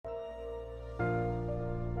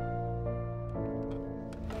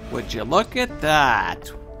Would you look at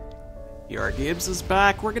that? YourGibs is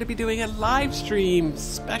back. We're going to be doing a live stream.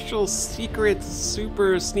 Special, secret,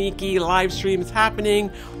 super sneaky live streams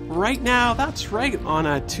happening right now. That's right, on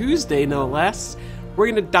a Tuesday, no less. We're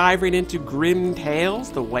going to dive right into Grim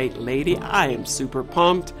Tales, the White Lady. I am super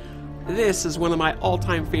pumped. This is one of my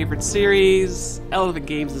all-time favorite series. Elevate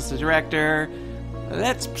Games is the director.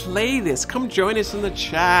 Let's play this. Come join us in the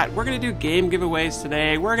chat. We're going to do game giveaways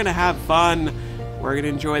today. We're going to have fun. We're going to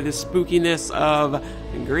enjoy the spookiness of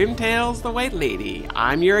Grim Tales, the White Lady.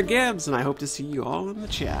 I'm YourGibs, and I hope to see you all in the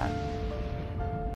chat.